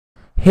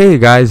Hey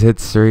guys,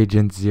 it's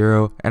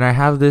SirAgent0, and I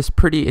have this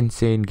pretty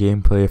insane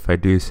gameplay if I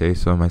do say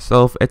so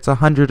myself. It's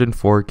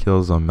 104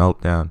 kills on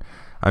Meltdown.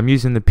 I'm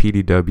using the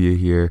PDW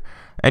here.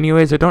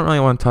 Anyways, I don't really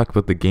want to talk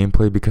about the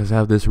gameplay because I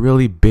have this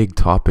really big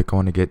topic I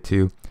want to get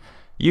to.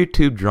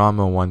 YouTube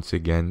drama once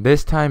again.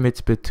 This time it's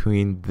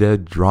between the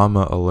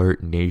Drama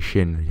Alert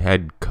Nation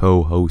head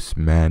co-host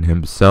man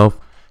himself,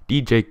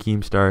 DJ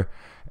Keemstar,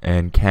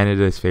 and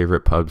Canada's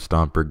favorite pub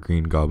stomper,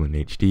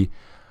 GREENGOBLINHD.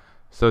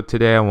 So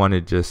today I want to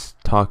just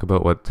talk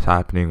about what's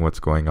happening, what's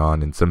going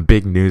on, and some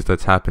big news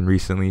that's happened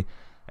recently.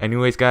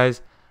 Anyways,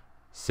 guys,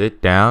 sit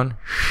down,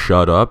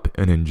 shut up,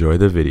 and enjoy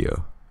the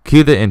video.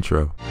 Cue the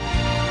intro.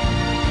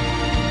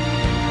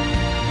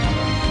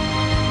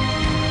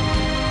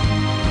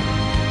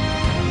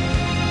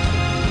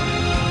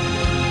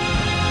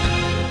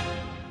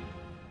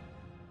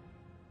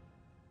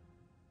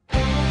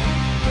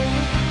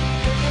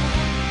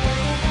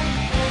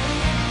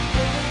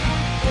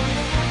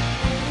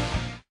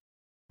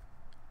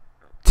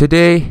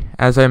 Today,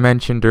 as I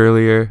mentioned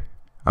earlier,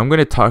 I'm going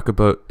to talk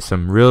about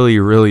some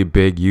really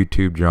big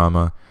YouTube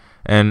drama,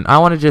 and I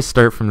want to just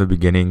start from the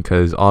beginning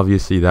because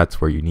obviously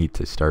that's where you need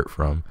to start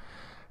from.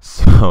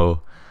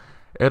 So,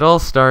 it all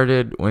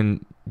started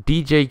when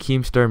DJ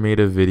Keemstar made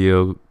a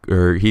video,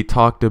 or he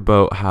talked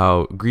about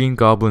how Green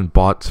Goblin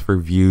bots for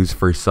views,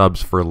 for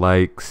subs, for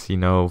likes, you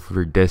know,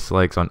 for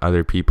dislikes on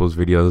other people's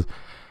videos,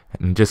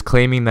 and just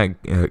claiming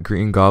that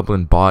Green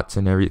Goblin bots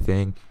and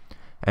everything.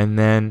 And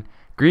then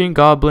Green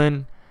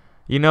Goblin,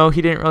 you know,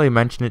 he didn't really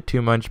mention it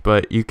too much,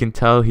 but you can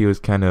tell he was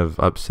kind of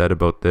upset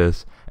about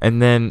this.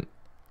 And then,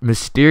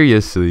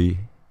 mysteriously,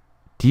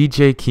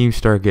 DJ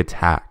Keemstar gets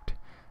hacked.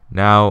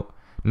 Now,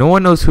 no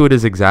one knows who it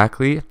is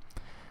exactly,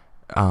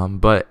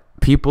 but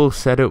people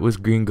said it was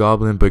Green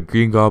Goblin, but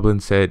Green Goblin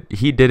said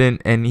he didn't,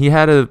 and he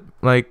had a,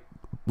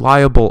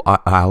 liable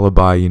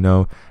alibi, you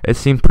know. It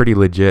seemed pretty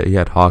legit. He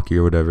had hockey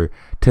or whatever.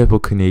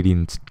 Typical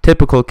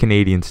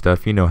Canadian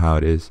stuff, you know how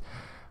it is.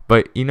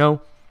 But, you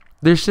know,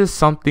 there's just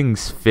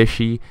something's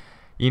fishy.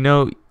 You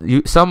know,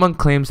 someone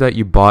claims that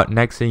you bought,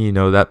 next thing you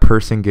know, that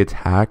person gets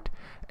hacked.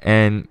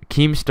 And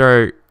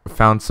Keemstar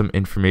found some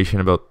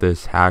information about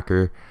this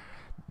hacker.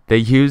 They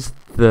used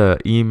the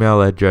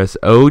email address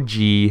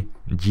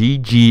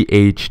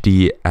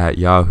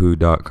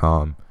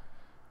ogggghd@yahoo.com.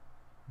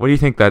 What do you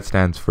think that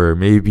stands for?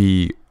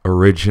 Maybe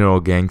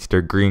original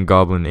gangster Green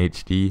Goblin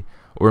HD?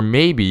 Or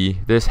maybe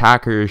this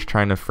hacker is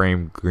trying to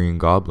frame Green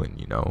Goblin,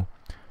 you know?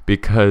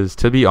 Because,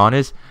 to be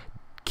honest,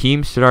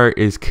 Keemstar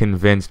is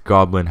convinced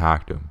Goblin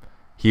hacked him.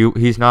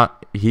 He's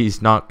not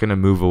gonna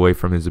move away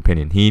from his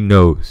opinion. He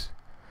knows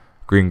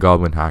Green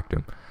Goblin hacked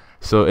him.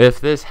 So if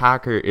this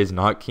hacker is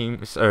not Green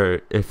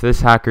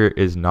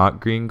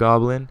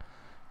Goblin,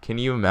 can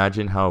you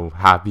imagine how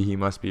happy he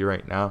must be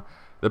right now?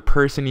 The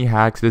person he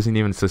hacks doesn't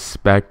even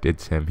suspect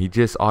it's him. He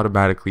just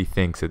automatically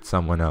thinks it's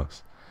someone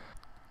else.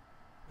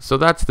 So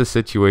that's the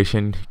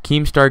situation.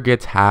 Keemstar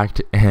gets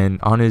hacked, and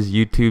on his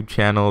YouTube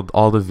channel,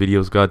 all the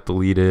videos got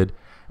deleted.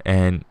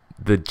 And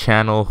the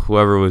channel,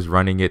 whoever was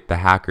running it, the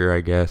hacker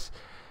I guess,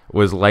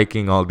 was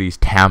liking all these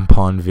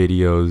tampon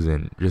videos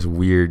and just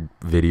weird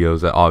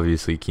videos that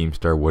obviously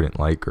Keemstar wouldn't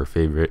like or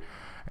favorite.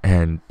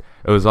 And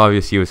it was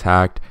obvious he was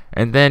hacked.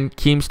 And then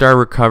Keemstar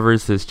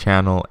recovers his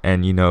channel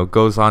and, you know,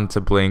 goes on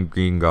to blame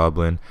Green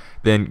Goblin.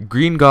 Then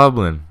Green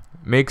Goblin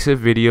makes a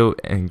video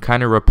and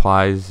kind of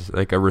replies,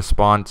 like a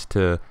response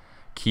to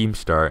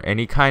Keemstar. And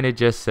he kind of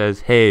just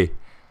says, hey,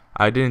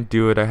 I didn't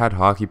do it. I had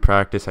hockey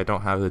practice. I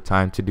don't have the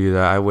time to do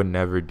that. I would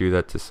never do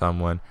that to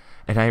someone.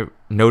 And I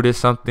noticed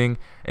something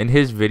in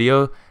his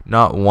video.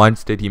 Not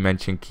once did he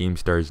mention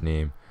Keemstar's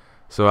name.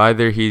 So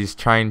either he's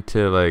trying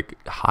to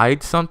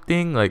hide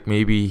something, like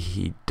maybe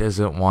he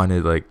doesn't want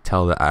to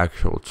tell the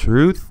actual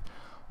truth,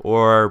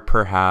 or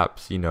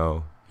perhaps, you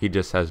know, he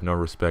just has no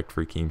respect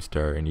for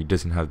Keemstar and he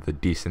doesn't have the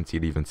decency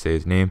to even say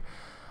his name.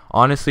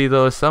 Honestly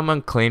though, if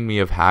someone claimed me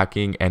of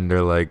hacking and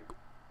they're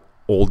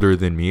older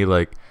than me,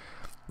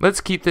 let's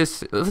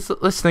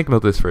think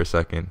about this for a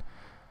second.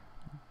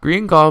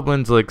 Green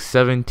Goblin's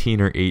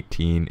 17 or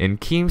 18, and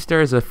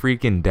Keemstar is a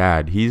freaking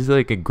dad. He's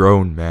a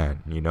grown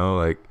man, you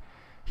know,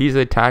 he's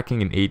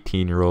attacking an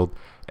 18-year-old,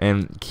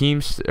 and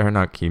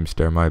not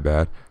Keemstar, my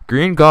bad.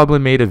 Green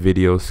Goblin made a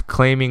video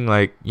claiming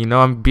you know,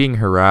 I'm being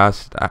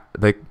harassed.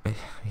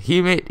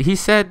 He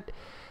said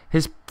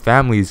his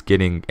family's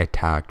getting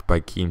attacked by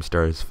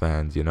Keemstar's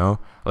fans, you know,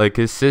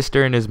 his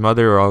sister and his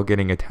mother are all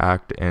getting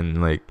attacked,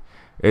 and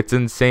it's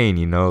insane,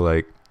 you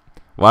know,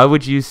 why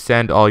would you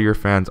send all your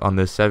fans on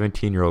this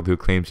 17-year-old who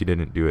claims he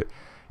didn't do it?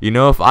 You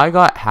know, if I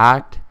got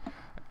hacked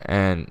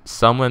and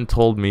someone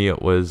told me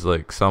it was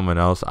someone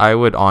else, I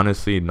would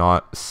honestly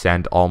not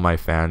send all my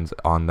fans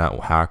on that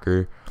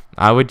hacker.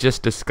 I would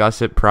just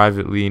discuss it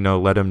privately, you know,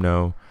 let him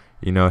know,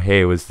 you know,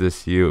 hey, was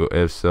this you?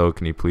 If so,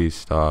 can you please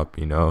stop,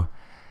 you know?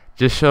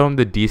 Just show him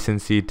the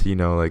decency to, you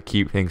know,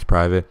 keep things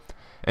private.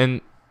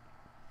 And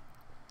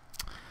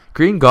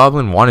Green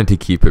Goblin wanted to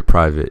keep it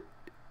private.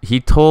 He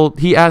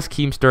asked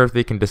Keemstar if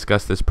they can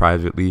discuss this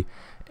privately,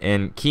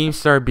 And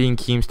Keemstar being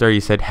Keemstar, he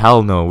said,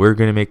 hell no, we're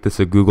going to make this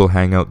a Google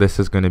Hangout. This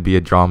is going to be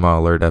a drama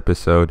alert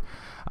episode.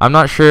 I'm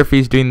not sure if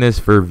he's doing this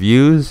for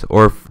views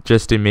or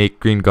just to make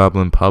Green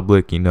Goblin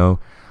public, you know,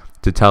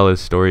 to tell his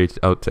story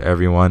out to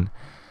everyone.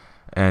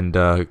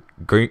 And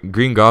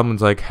Green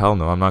Goblin's like, hell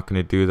no, I'm not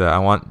going to do that. I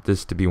want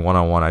this to be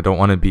one-on-one. I don't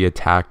want to be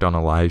attacked on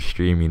a live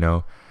stream, you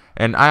know.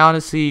 And I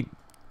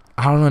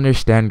don't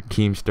understand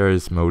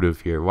Keemstar's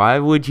motive here. Why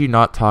would you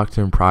not talk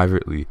to him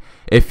privately?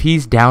 If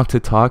he's down to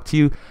talk to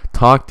you,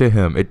 talk to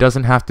him. It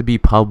doesn't have to be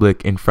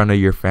public in front of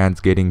your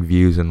fans getting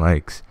views and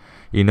likes.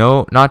 You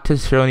know, not to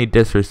show any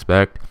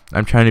disrespect,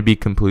 I'm trying to be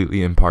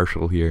completely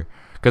impartial here.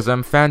 Because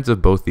I'm fans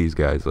of both these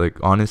guys. Like,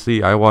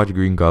 honestly, I watch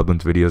Green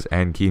Goblin's videos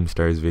and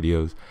Keemstar's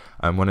videos.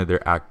 I'm one of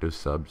their active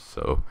subs,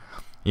 so,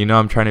 you know,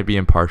 I'm trying to be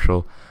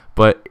impartial.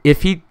 But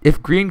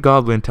if Green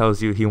Goblin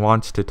tells you he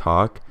wants to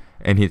talk,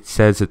 and he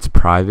says it's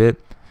private,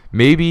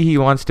 maybe he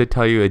wants to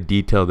tell you a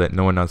detail that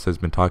no one else has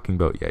been talking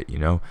about yet, you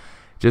know.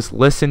 Just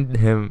listen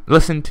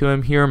to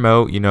him, hear him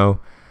out, you know.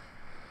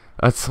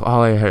 That's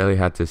all I really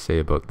had to say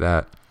about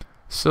that.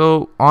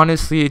 So,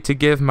 honestly, to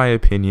give my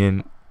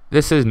opinion,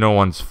 this is no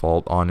one's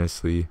fault,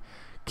 honestly.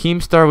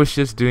 Keemstar was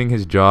just doing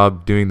his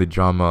job, doing the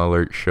drama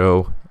alert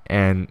show,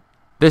 and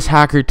this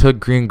hacker took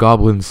Green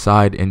Goblin's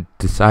side and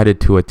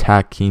decided to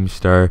attack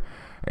Keemstar.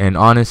 And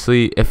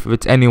honestly, if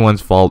it's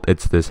anyone's fault,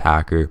 it's this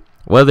hacker.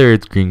 Whether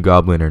it's Green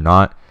Goblin or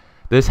not,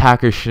 this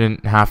hacker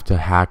shouldn't have to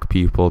hack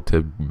people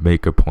to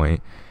make a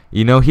point.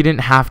 You know, he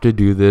didn't have to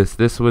do this.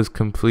 This was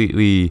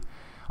completely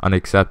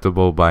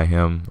unacceptable by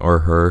him or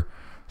her.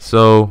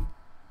 So,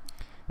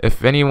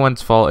 if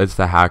anyone's fault, it's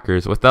the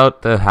hackers.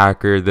 Without the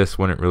hacker, this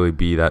wouldn't really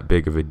be that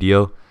big of a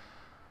deal.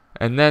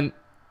 And then,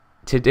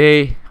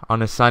 today,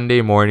 on a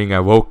Sunday morning,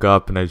 I woke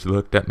up and I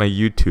looked at my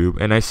YouTube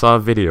and I saw a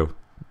video.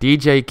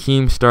 DJ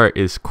Keemstar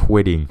is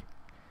quitting.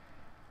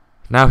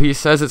 Now, he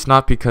says it's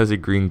not because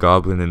of Green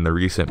Goblin and the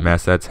recent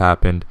mess that's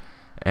happened.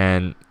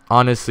 And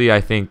honestly,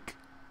 I think,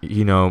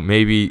 you know,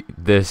 maybe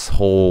this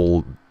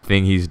whole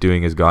thing he's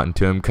doing has gotten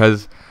to him.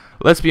 Because,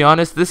 let's be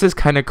honest, this is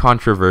kind of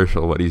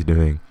controversial what he's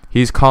doing.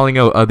 He's calling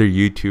out other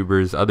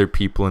YouTubers, other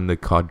people in the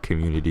COD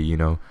community, you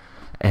know.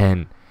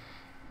 And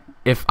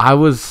if I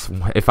was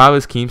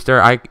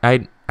Keemstar,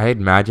 I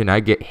imagine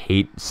I get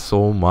hate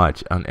so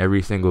much on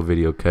every single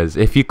video, because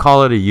if you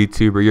call it a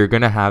YouTuber, you're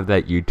gonna have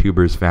that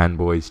YouTuber's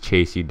fanboys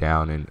chase you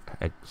down and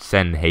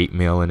send hate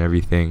mail and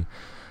everything,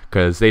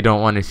 because they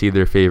don't want to see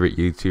their favorite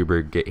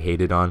YouTuber get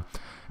hated on.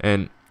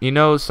 And you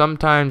know,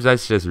 sometimes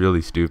that's just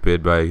really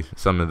stupid by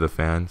some of the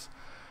fans.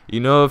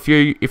 You know, if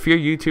your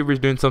YouTuber's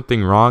doing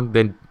something wrong,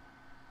 then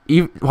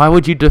why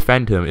would you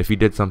defend him if he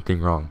did something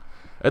wrong?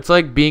 It's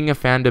like being a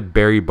fan of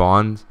Barry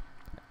Bonds,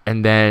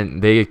 and then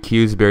they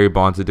accuse Barry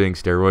Bonds of doing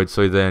steroids,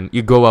 so then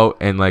you go out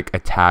and like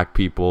attack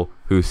people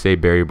who say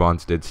Barry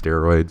Bonds did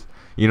steroids.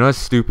 You know, it's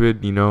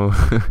stupid, you know,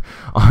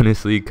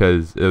 honestly,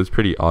 because it was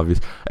pretty obvious.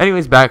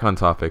 Anyways, back on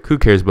topic. Who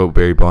cares about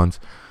Barry Bonds?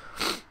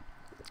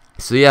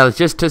 So yeah,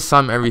 just to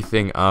sum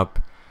everything up,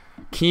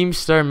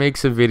 Keemstar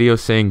makes a video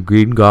saying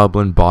Green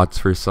Goblin bots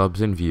for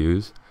subs and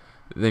views.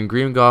 Then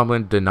Green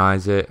Goblin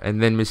denies it,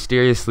 and then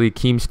mysteriously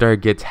Keemstar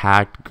gets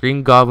hacked.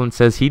 Green Goblin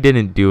says he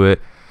didn't do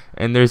it,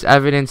 and there's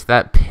evidence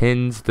that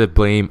pins the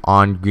blame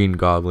on Green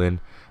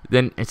Goblin.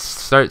 Then it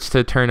starts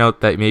to turn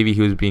out that maybe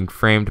he was being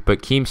framed,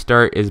 but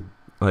Keemstar is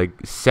like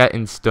set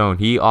in stone.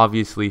 He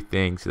obviously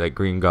thinks that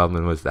Green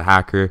Goblin was the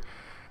hacker,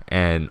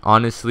 and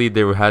honestly,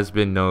 there has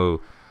been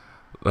no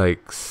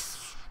like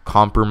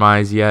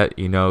compromise yet.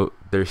 You know,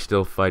 they're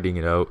still fighting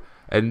it out.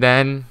 And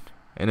then,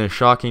 in a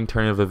shocking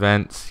turn of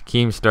events,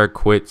 Keemstar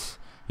quits.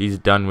 He's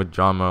done with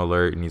drama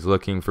alert, and he's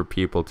looking for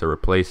people to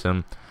replace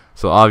him.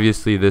 So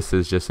obviously this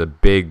is just a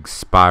big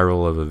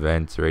spiral of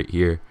events right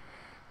here.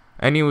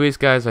 Anyways,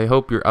 guys, I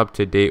hope you're up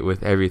to date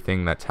with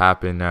everything that's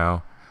happened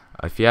now.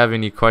 If you have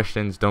any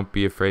questions, don't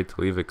be afraid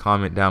to leave a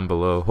comment down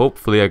below.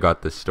 Hopefully I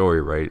got the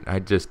story right. I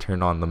just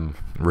turned on the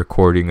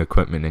recording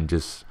equipment and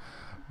just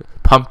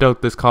pumped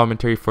out this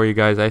commentary for you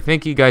guys. I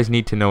think you guys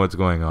need to know what's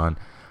going on,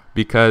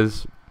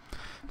 because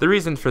the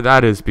reason for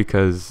that is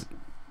because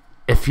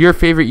if your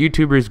favorite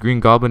YouTuber is Green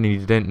Goblin and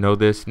you didn't know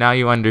this, now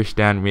you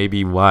understand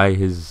maybe why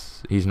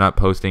he's not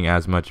posting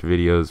as much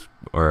videos,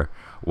 or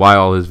why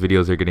all his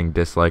videos are getting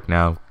disliked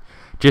now,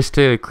 just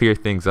to clear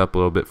things up a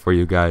little bit for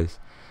you guys.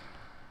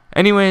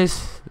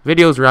 Anyways,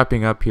 video's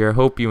wrapping up here.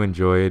 Hope you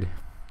enjoyed.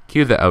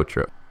 Cue the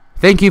outro.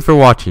 Thank you for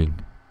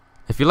watching.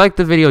 If you liked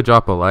the video,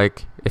 drop a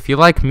like. If you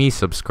like me,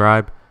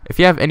 subscribe. If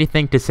you have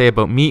anything to say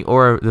about me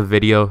or the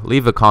video,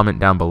 leave a comment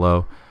down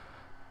below.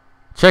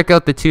 Check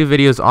out the 2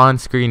 videos on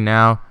screen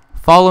now.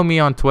 Follow me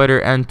on Twitter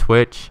and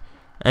Twitch.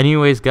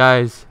 Anyways,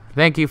 guys,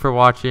 thank you for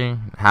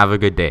watching. Have a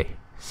good day.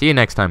 See you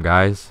next time,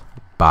 guys.